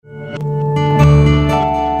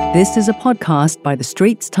This is a podcast by The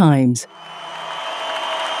Straits Times.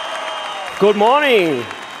 Good morning.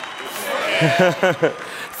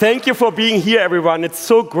 Thank you for being here, everyone. It's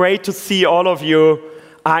so great to see all of you.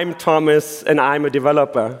 I'm Thomas, and I'm a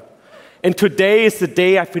developer. And today is the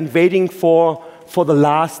day I've been waiting for the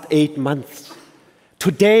last 8 months.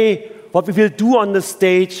 Today, what we will do on the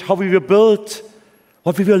stage, how we will build,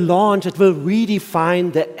 what we will launch, it will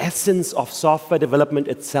redefine the essence of software development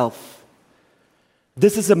itself.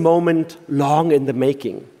 This is a moment long in the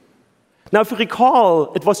making. Now, if you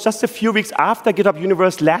recall, it was just a few weeks after GitHub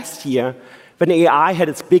Universe last year when AI had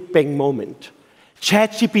its big bang moment.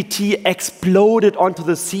 ChatGPT exploded onto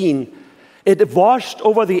the scene. It washed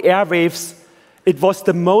over the airwaves. It was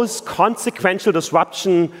the most consequential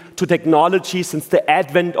disruption to technology since the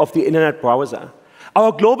advent of the internet browser.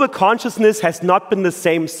 Our global consciousness has not been the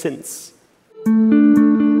same since.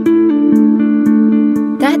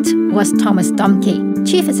 That was Thomas Dohmke,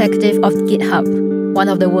 Chief Executive of GitHub, one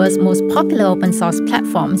of the world's most popular open source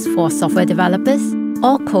platforms for software developers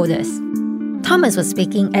or coders. Thomas was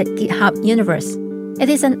speaking at GitHub Universe. It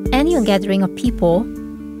is an annual gathering of people,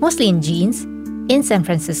 mostly in jeans, in San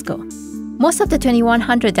Francisco. Most of the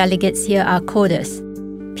 2,100 delegates here are coders,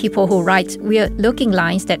 people who write weird-looking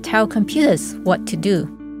lines that tell computers what to do.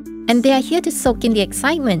 And they are here to soak in the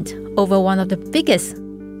excitement over one of the biggest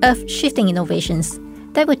earth-shifting innovations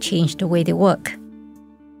that will change the way they work.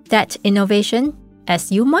 That innovation,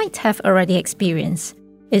 as you might have already experienced,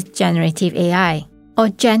 is generative AI, or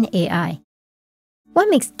Gen AI. What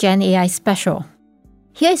makes Gen AI special?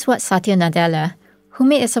 Here is what Satya Nadella, who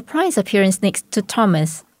made a surprise appearance next to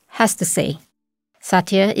Thomas, has to say.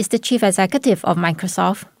 Satya is the chief executive of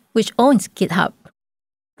Microsoft, which owns GitHub.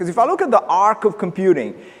 Because if I look at the arc of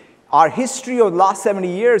computing, our history of the last 70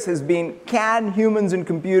 years has been, can humans and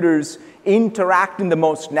computers interact in the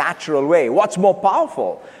most natural way? What's more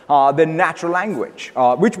powerful than natural language?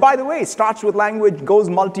 Which, by the way, starts with language, goes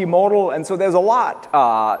multimodal, and so there's a lot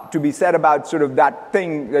to be said about sort of that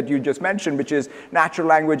thing that you just mentioned, which is natural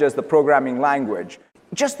language as the programming language.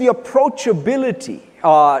 Just the approachability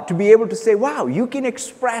to be able to say, wow, you can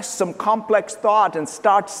express some complex thought and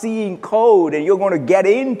start seeing code, and you're going to get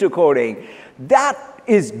into coding. That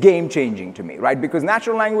is game-changing to me, right? Because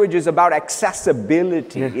natural language is about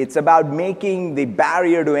accessibility. Yeah. It's about making the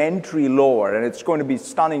barrier to entry lower, and it's going to be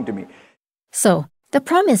stunning to me. So, the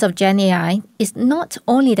promise of Gen AI is not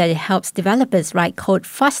only that it helps developers write code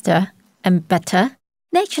faster and better,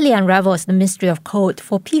 it actually unravels the mystery of code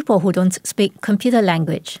for people who don't speak computer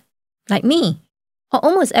language, like me, or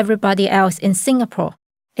almost everybody else in Singapore,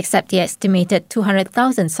 except the estimated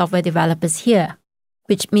 200,000 software developers here,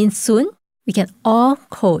 which means soon we can all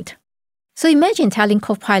code. So imagine telling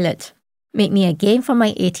Copilot, make me a game for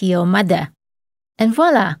my 80-year-old mother. And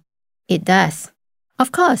voila, it does.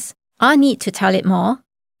 Of course, I need to tell it more,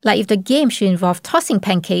 like if the game should involve tossing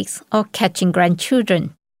pancakes or catching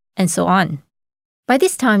grandchildren, and so on. By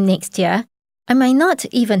this time next year, I might not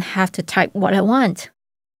even have to type what I want.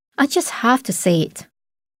 I just have to say it.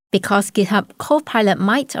 Because GitHub Copilot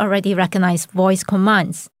might already recognize voice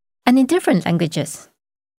commands, and in different languages.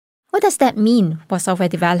 What does that mean for software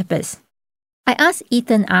developers? I asked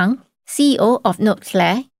Ethan Ang, CEO of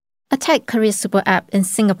Noteflare, a tech career super app in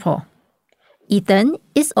Singapore. Ethan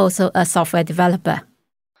is also a software developer.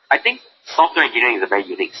 I think software engineering is a very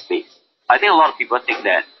unique space. I think a lot of people think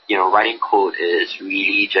that, writing code is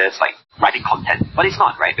really just like writing content. But it's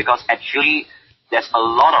not, right? Because actually, there's a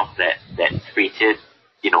lot of that creative,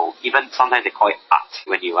 even sometimes they call it art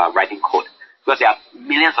when you are writing code. Because there are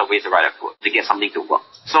millions of ways to write a code to get something to work.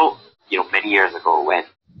 So, many years ago when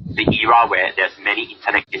the era where there's many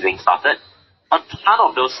internet is being started, a ton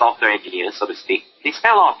of those software engineers, so to speak, they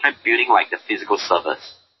spend a lot of time building like the physical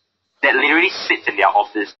servers that literally sits in their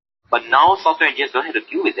office. But now software engineers don't have to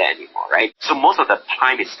deal with that anymore, right? So most of the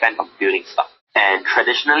time is spent on building stuff. And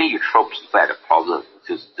traditionally you throw people at a problem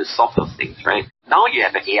to solve those things, right? Now you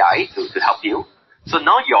have an AI to help you. So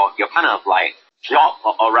now your kind of like job,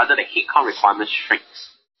 or rather the headcount requirement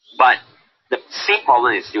shrinks. But the same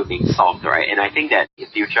problem is still being solved, right? And I think that in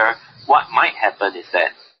future, what might happen is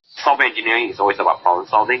that software engineering is always about problem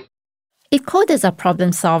solving. If coders are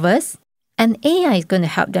problem solvers, and AI is going to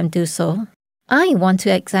help them do so, I want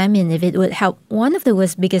to examine if it would help one of the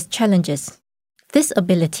world's biggest challenges, this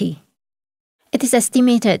ability. It is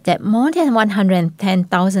estimated that more than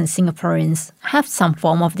 110,000 Singaporeans have some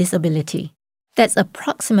form of disability. That's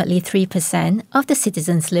approximately 3% of the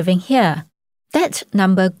citizens living here. That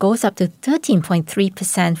number goes up to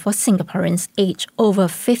 13.3% for Singaporeans aged over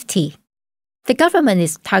 50. The government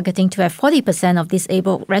is targeting to have 40% of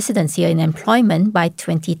disabled residents here in employment by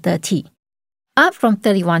 2030. up from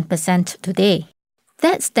 31% today.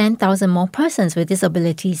 That's 10,000 more persons with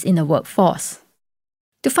disabilities in the workforce.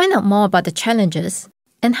 To find out more about the challenges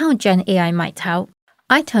and how Gen AI might help,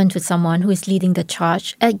 I turn to someone who is leading the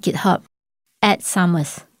charge at GitHub, Ed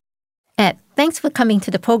Summers. Ed, thanks for coming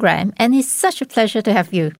to the program, and it's such a pleasure to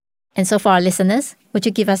have you. And so for our listeners, would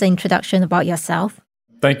you give us an introduction about yourself?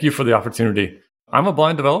 Thank you for the opportunity. I'm a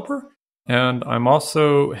blind developer, and I'm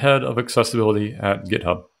also head of accessibility at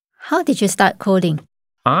GitHub. How did you start coding?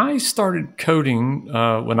 I started coding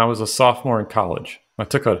when I was a sophomore in college. I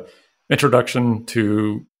took an introduction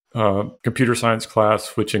to computer science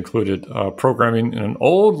class, which included programming in an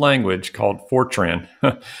old language called Fortran.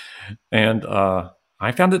 And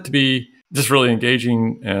I found it to be just really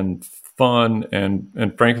engaging and fun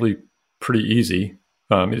and frankly, pretty easy.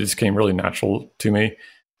 It just came really natural to me.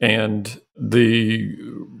 And the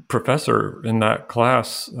professor in that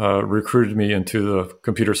class recruited me into the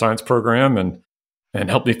computer science program and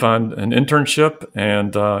helped me find an internship.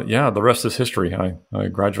 And the rest is history. I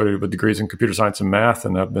graduated with degrees in computer science and math,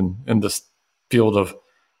 and I've been in this field of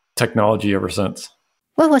technology ever since.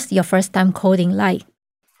 What was your first time coding like?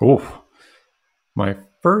 Oh, my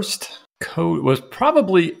first code was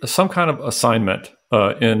probably some kind of assignment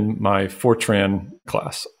in my Fortran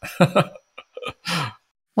class.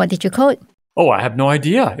 What did you code? Oh, I have no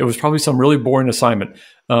idea. It was probably some really boring assignment.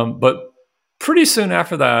 But pretty soon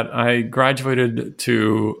after that, I graduated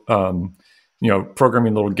to,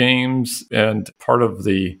 programming little games. And part of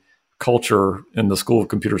the culture in the School of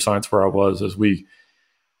Computer Science where I was is we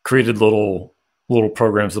created little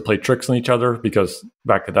programs to play tricks on each other, because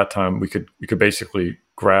back at that time we could basically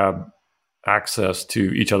grab access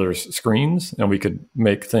to each other's screens and we could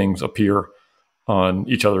make things appear on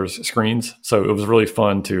each other's screens. So it was really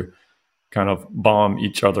fun to kind of bomb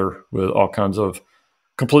each other with all kinds of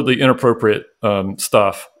completely inappropriate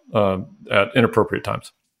stuff at inappropriate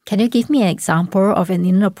times. Can you give me an example of an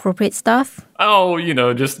inappropriate stuff? Oh,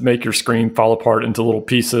 just make your screen fall apart into little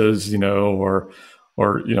pieces, or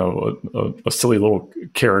a silly little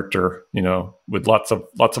character, with lots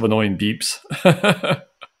of annoying beeps.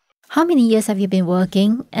 How many years have you been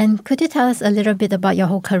working? And could you tell us a little bit about your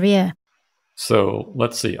whole career? So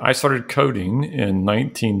let's see. I started coding in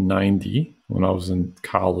 1990 when I was in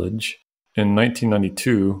college. In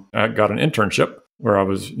 1992, I got an internship where I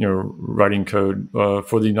was, writing code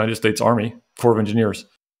for the United States Army Corps of Engineers,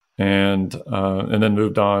 and then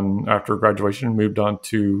moved on after graduation. Moved on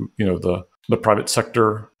to the private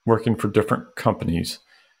sector, working for different companies.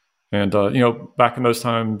 And back in those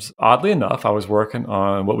times, oddly enough, I was working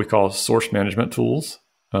on what we call source management tools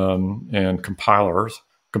and compiler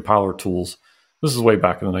tools. This is way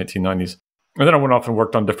back in the 1990s. And then I went off and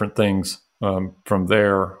worked on different things from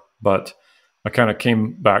there. But I kind of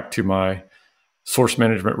came back to my source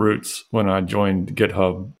management roots when I joined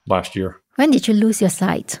GitHub last year. When did you lose your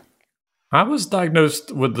sight? I was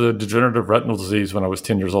diagnosed with the degenerative retinal disease when I was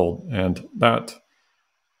 10 years old. And that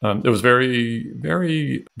it was very,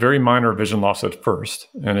 very, very minor vision loss at first.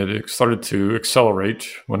 And it started to accelerate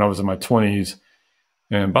when I was in my 20s.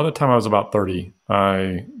 And by the time I was about 30,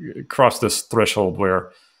 I crossed this threshold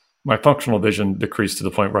where my functional vision decreased to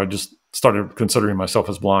the point where I just started considering myself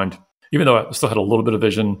as blind. Even though I still had a little bit of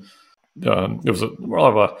vision, it was more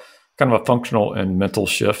of a kind of a functional and mental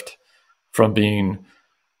shift from being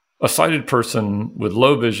a sighted person with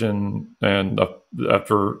low vision. And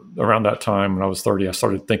after around that time, when I was 30, I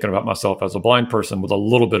started thinking about myself as a blind person with a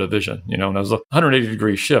little bit of vision, and it was a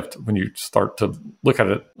 180-degree shift when you start to look at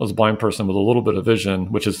it as a blind person with a little bit of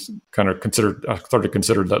vision, which is kind of considered, I started to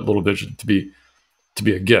consider that little vision to be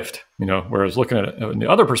a gift, whereas looking at it in the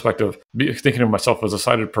other perspective, thinking of myself as a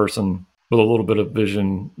sighted person with a little bit of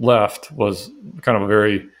vision left was kind of a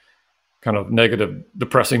very kind of negative,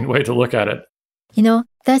 depressing way to look at it.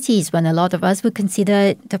 30 is when a lot of us would consider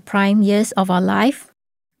it the prime years of our life.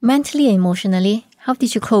 Mentally and emotionally, how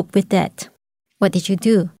did you cope with that? What did you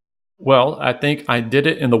do? Well, I think I did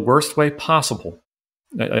it in the worst way possible.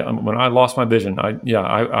 When I lost my vision,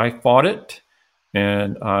 I fought it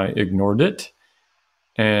and I ignored it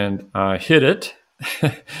and I hid it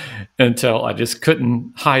until I just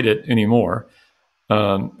couldn't hide it anymore.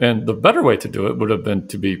 And the better way to do it would have been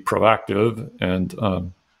to be proactive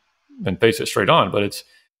and face it straight on. But it's,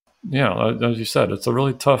 as you said, it's a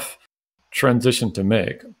really tough transition to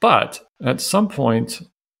make. But at some point,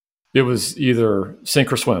 it was either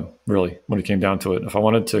sink or swim, really, when it came down to it. If I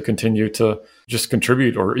wanted to continue to just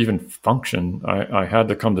contribute or even function, I had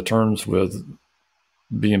to come to terms with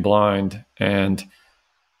being blind. And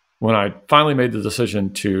when I finally made the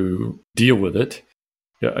decision to deal with it,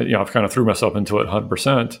 I kind of threw myself into it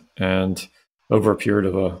 100%. And over a period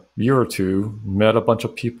of a year or two, met a bunch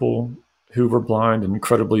of people who were blind and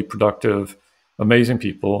incredibly productive, amazing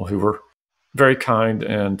people who were very kind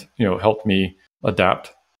and, helped me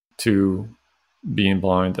adapt to being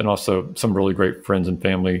blind, and also some really great friends and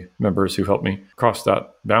family members who helped me cross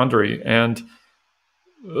that boundary. And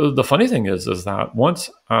the funny thing is that once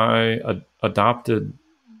I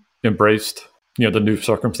embraced, the new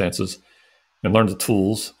circumstances and learned the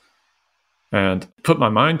tools and put my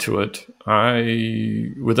mind to it,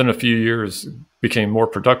 I, within a few years, became more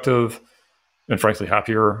productive and frankly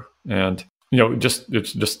happier. And,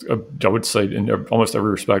 it's just, I would say in almost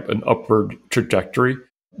every respect, an upward trajectory.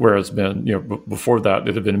 Whereas before that,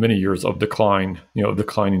 it had been many years of decline,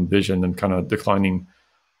 declining vision and kind of declining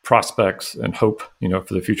prospects and hope,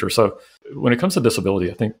 for the future. So when it comes to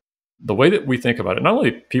disability, I think the way that we think about it, not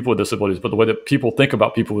only people with disabilities, but the way that people think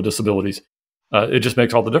about people with disabilities, it just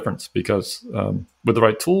makes all the difference, because with the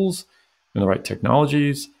right tools and the right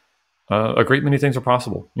technologies, a great many things are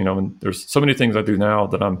possible, and there's so many things I do now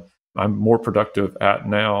that I'm more productive at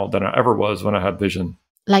now than I ever was when I had vision.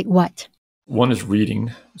 Like what? One is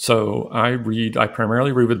reading. So I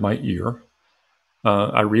primarily read with my ear.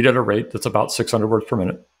 I read at a rate that's about 600 words per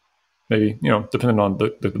minute, maybe, depending on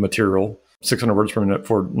the material, 600 words per minute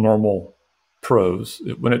for normal prose.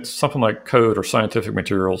 When it's something like code or scientific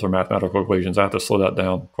materials or mathematical equations, I have to slow that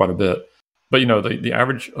down quite a bit. But, the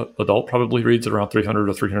average adult probably reads at around 300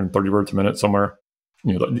 or 330 words a minute somewhere.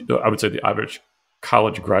 I would say the average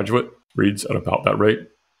college graduate reads at about that rate.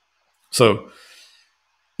 So,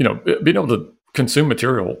 being able to consume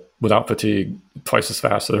material without fatigue twice as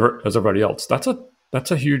fast as everybody else, that's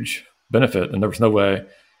a huge benefit. And there was no way.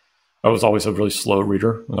 I was always a really slow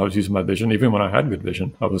reader when I was using my vision. Even when I had good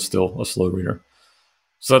vision, I was still a slow reader.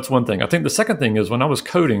 So that's one thing. I think the second thing is when I was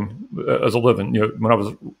coding as a living, when I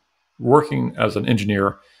was working as an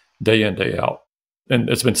engineer day in, day out, and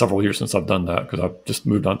it's been several years since I've done that because I've just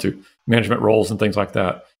moved on to management roles and things like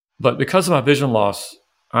that. But because of my vision loss,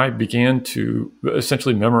 I began to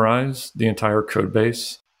essentially memorize the entire code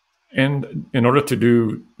base. And in order to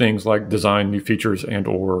do things like design new features and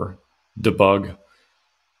or debug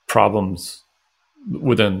problems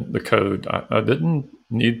within the code, I didn't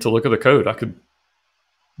need to look at the code. I could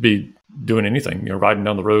be doing anything, riding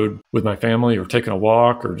down the road with my family or taking a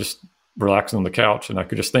walk or just relaxing on the couch. And I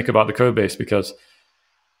could just think about the code base because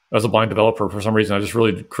as a blind developer, for some reason, I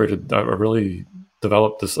really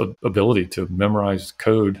developed this ability to memorize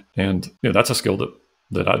code. And that's a skill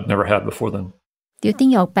that I'd never had before then. Do you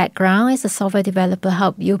think your background as a software developer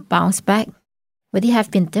helped you bounce back? Would it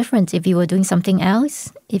have been different if you were doing something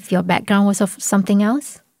else, if your background was of something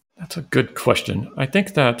else? That's a good question. I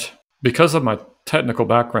think that because of my technical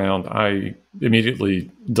background, I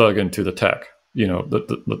immediately dug into the tech,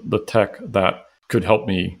 the tech that could help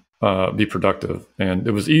me be productive. And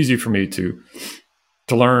it was easy for me to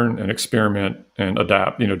learn and experiment and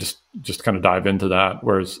adapt, just kind of dive into that.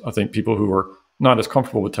 Whereas I think people who are not as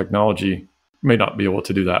comfortable with technology may not be able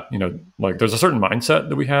to do that. Like there's a certain mindset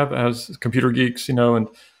that we have as computer geeks, and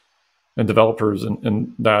developers,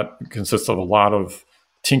 and that consists of a lot of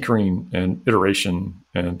tinkering and iteration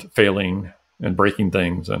and failing and breaking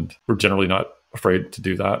things. And we're generally not afraid to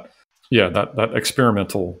do that. Yeah, that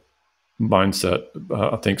experimental mindset,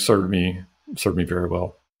 I think served me very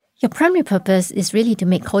well. Your primary purpose is really to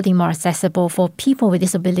make coding more accessible for people with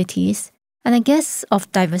disabilities, and I guess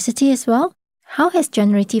of diversity as well. How has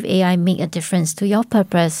generative AI made a difference to your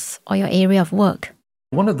purpose or your area of work?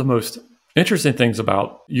 One of the most interesting things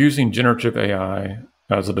about using generative AI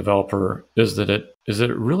as a developer is that it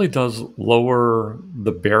really does lower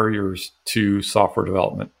the barriers to software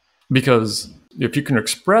development. Because if you can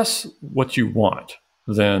express what you want,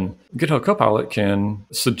 then GitHub Copilot can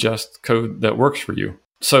suggest code that works for you.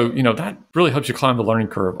 So, that really helps you climb the learning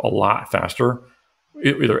curve a lot faster,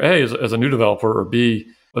 either A, as a new developer, or B,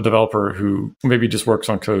 a developer who maybe just works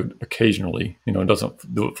on code occasionally, and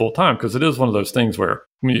doesn't do it full time. Because it is one of those things where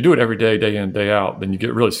when you do it every day, day in, day out, then you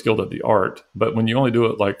get really skilled at the art. But when you only do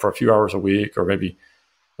it like for a few hours a week or maybe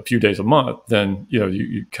a few days a month, then, you're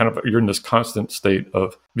in this constant state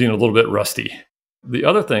of being a little bit rusty. The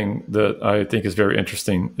other thing that I think is very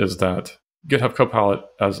interesting is that GitHub Copilot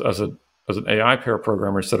as an AI pair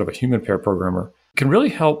programmer instead of a human pair programmer can really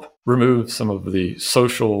help remove some of the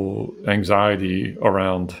social anxiety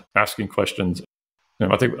around asking questions.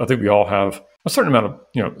 I think we all have a certain amount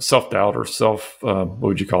of self-doubt or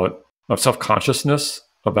self-consciousness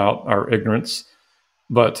about our ignorance.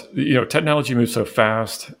 But technology moves so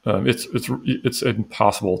fast, it's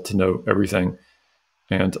impossible to know everything.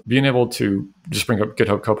 And being able to just bring up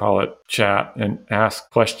GitHub Copilot chat and ask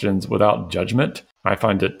questions without judgment, I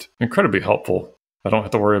find it incredibly helpful. I don't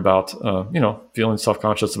have to worry about, feeling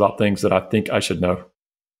self-conscious about things that I think I should know.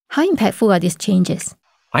 How impactful are these changes?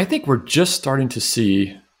 I think we're just starting to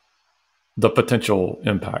see the potential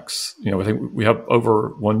impacts. I think we have over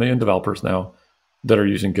 1 million developers now that are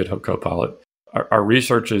using GitHub Copilot. Our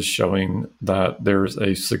research is showing that there's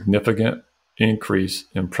a significant increase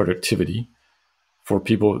in productivity for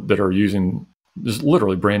people that are using this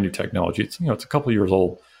literally brand new technology. It's a couple of years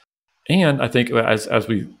old, and I think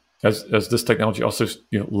as this technology also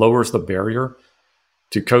lowers the barrier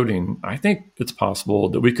to coding, I think it's possible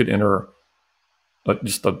that we could enter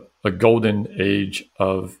just a golden age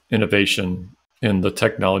of innovation in the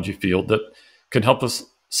technology field that can help us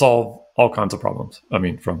solve all kinds of problems. I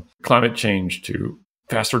mean, from climate change to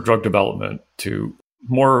faster drug development to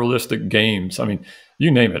more realistic games. I mean,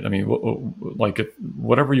 you name it. I mean,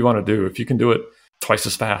 whatever you want to do, if you can do it twice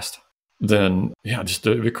as fast, then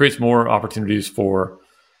it creates more opportunities for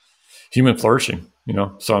human flourishing.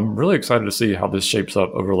 So I'm really excited to see how this shapes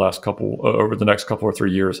up over the next couple or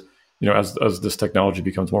 3 years. As this technology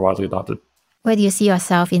becomes more widely adopted. Where do you see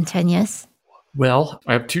yourself in 10 years? Well,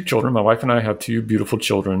 I have 2 children. My wife and I have 2 beautiful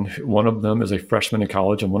children. One of them is a freshman in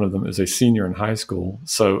college and one of them is a senior in high school.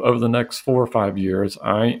 So over the next 4 or 5 years,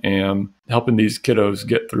 I am helping these kiddos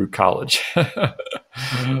get through college.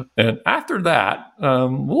 And after that,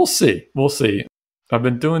 we'll see. I've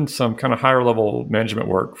been doing some kind of higher level management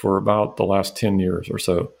work for about the last 10 years or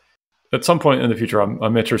so. At some point in the future,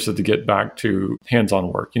 I'm interested to get back to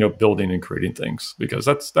hands-on work, building and creating things, because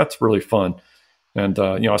that's really fun. And,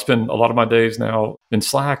 I spend a lot of my days now in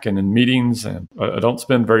Slack and in meetings, and I don't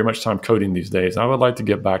spend very much time coding these days. I would like to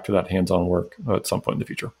get back to that hands-on work at some point in the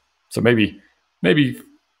future. So maybe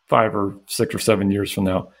 5 or 6 or 7 years from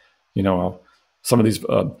now, some of these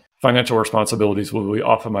financial responsibilities will be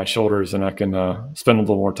off of my shoulders and I can spend a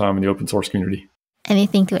little more time in the open source community.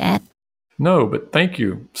 Anything to add? No, but thank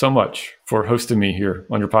you so much for hosting me here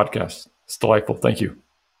on your podcast. It's delightful. Thank you.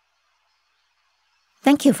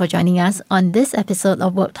 Thank you for joining us on this episode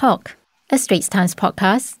of Work Talk, a Straits Times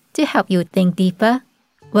podcast to help you think deeper,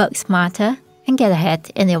 work smarter, and get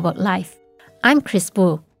ahead in your work life. I'm Chris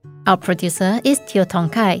Boo. Our producer is Teo Tong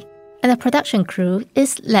Kai, and the production crew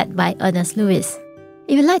is led by Ernest Lewis.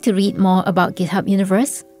 If you'd like to read more about GitHub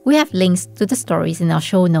Universe, we have links to the stories in our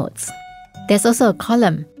show notes. There's also a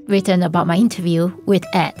column written about my interview with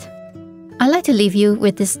Ed. I'd like to leave you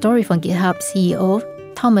with this story from GitHub CEO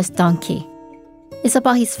Thomas Donkey. It's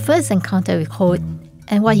about his first encounter with code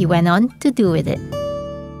and what he went on to do with it.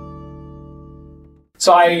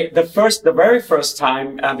 So the very first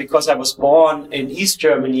time, because I was born in East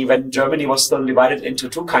Germany, when Germany was still divided into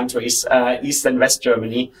 2 countries, East and West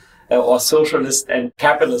Germany, or socialist and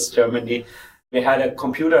capitalist Germany. We had a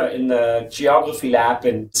computer in the geography lab,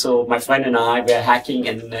 and so my friend and I were hacking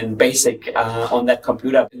in BASIC on that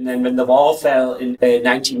computer. And then when the wall fell in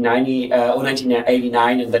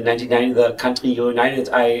 1989, and then 1990 the country united,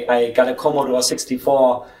 I got a Commodore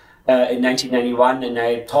 64 in 1991, and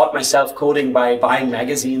I taught myself coding by buying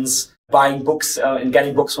magazines, buying books and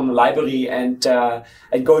getting books from the library, and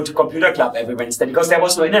going to computer club every Wednesday because there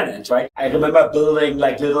was no internet, right? I remember building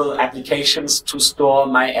little applications to store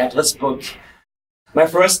my address book. My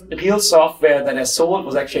first real software that I sold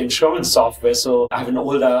was actually insurance software. So I have an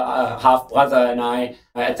older half brother, and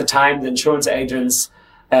at the time, the insurance agents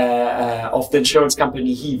of the insurance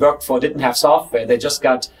company he worked for didn't have software. They just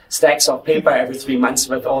got stacks of paper every 3 months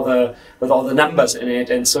with all the numbers in it.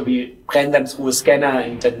 And so we ran them through a scanner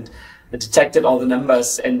and detected all the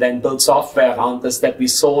numbers and then built software around this that we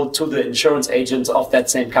sold to the insurance agents of that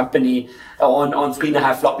same company on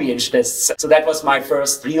 3.5 floppy inch disks. So that was my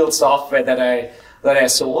first real software that I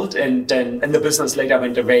sold, and the business later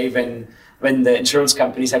went away when the insurance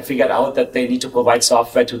companies had figured out that they need to provide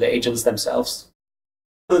software to the agents themselves.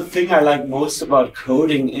 The thing I like most about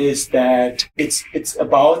coding is that it's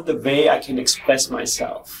about the way I can express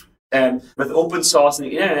myself. With open source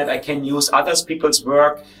and the internet, I can use other people's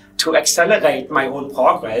work to accelerate my own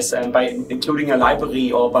progress, by including a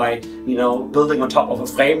library or by building on top of a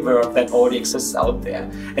framework that already exists out there.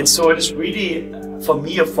 And so it is really, for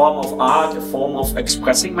me, a form of art, a form of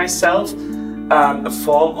expressing myself, a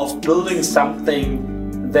form of building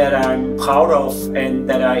something that I'm proud of and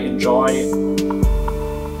that I enjoy.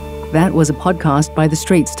 That was a podcast by The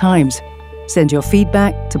Straits Times. Send your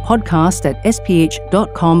feedback to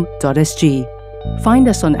podcast@sph.com.sg. Find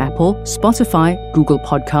us on Apple, Spotify, Google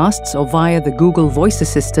Podcasts, or via the Google Voice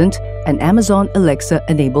Assistant and Amazon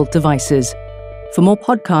Alexa-enabled devices. For more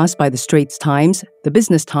podcasts by The Straits Times, The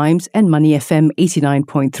Business Times, and Money FM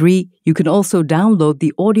 89.3, you can also download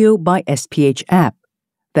the Audio by SPH app.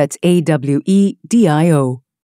 That's AWEDIO.